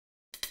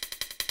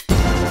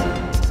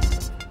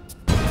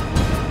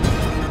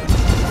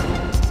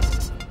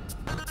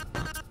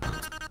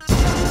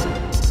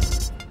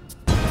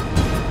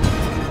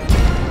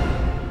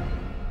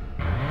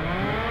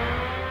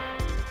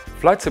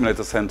Flight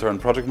Simulator Center and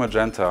Project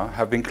Magenta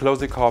have been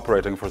closely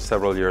cooperating for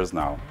several years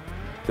now.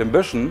 The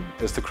ambition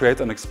is to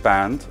create and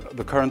expand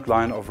the current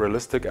line of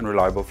realistic and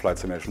reliable flight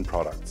simulation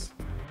products.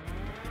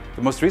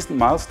 The most recent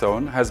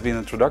milestone has been the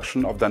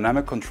introduction of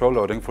dynamic control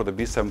loading for the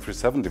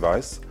B737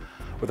 device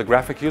with a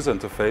graphic user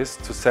interface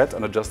to set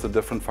and adjust the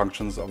different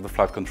functions of the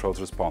flight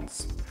control's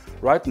response.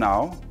 Right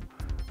now,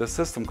 the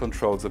system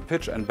controls the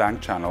pitch and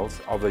bank channels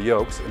of the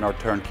yokes in our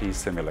turnkey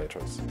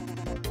simulators.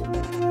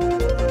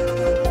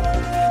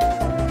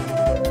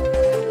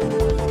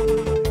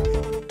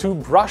 Two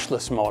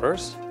brushless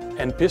motors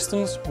and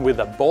pistons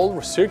with a ball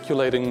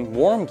recirculating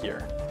worm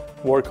gear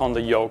work on the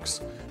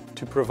yokes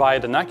to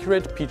provide an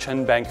accurate pitch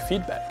and bank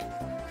feedback.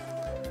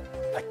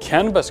 A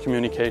CAN bus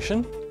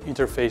communication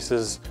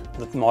interfaces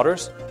the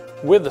motors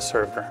with the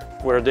server,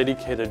 where a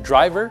dedicated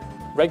driver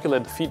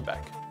regulates the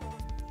feedback.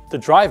 The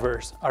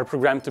drivers are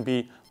programmed to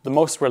be the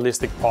most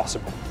realistic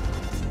possible.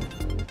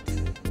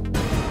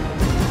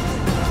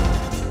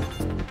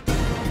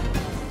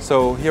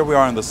 So here we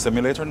are in the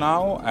simulator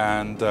now,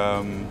 and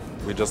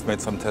we just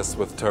made some tests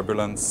with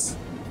turbulence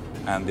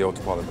and the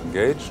autopilot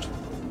engaged.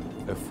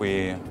 If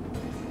we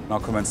now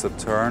commence the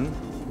turn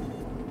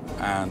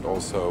and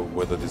also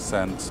with the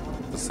descent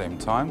at the same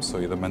time, so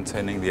either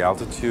maintaining the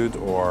altitude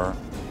or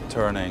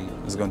turning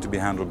is going to be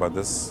handled by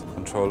this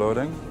control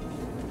loading.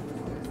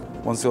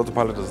 Once the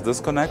autopilot is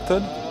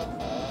disconnected,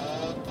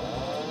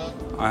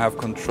 I have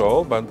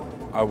control, but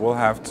I will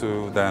have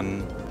to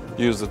then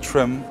use the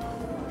trim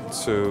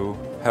to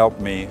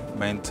help me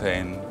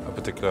maintain a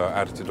particular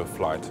attitude of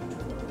flight.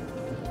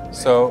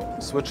 So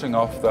switching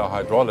off the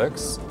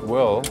hydraulics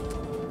will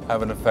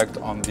have an effect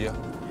on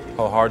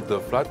how hard the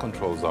flight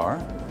controls are,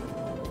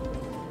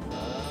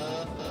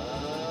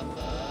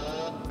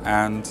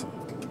 and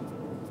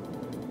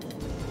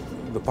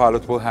the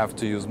pilot will have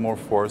to use more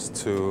force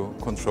to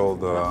control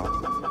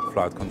the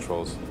flight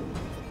controls.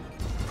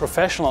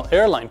 Professional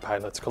airline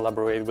pilots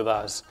collaborate with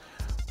us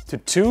to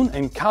tune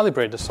and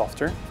calibrate the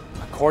software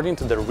according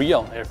to the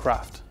real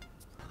aircraft.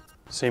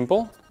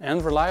 Simple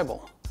and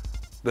reliable.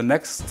 The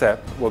next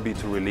step will be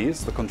to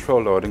release the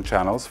control loading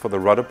channels for the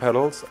rudder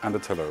pedals and the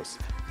tillers.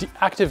 The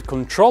active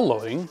control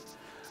loading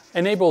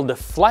enables the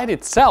flight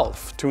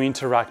itself to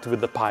interact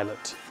with the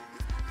pilot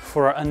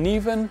for an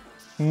even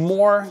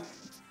more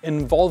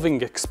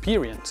involving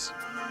experience.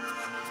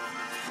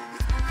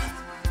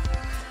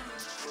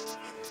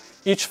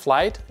 Each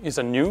flight is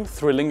a new,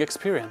 thrilling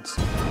experience.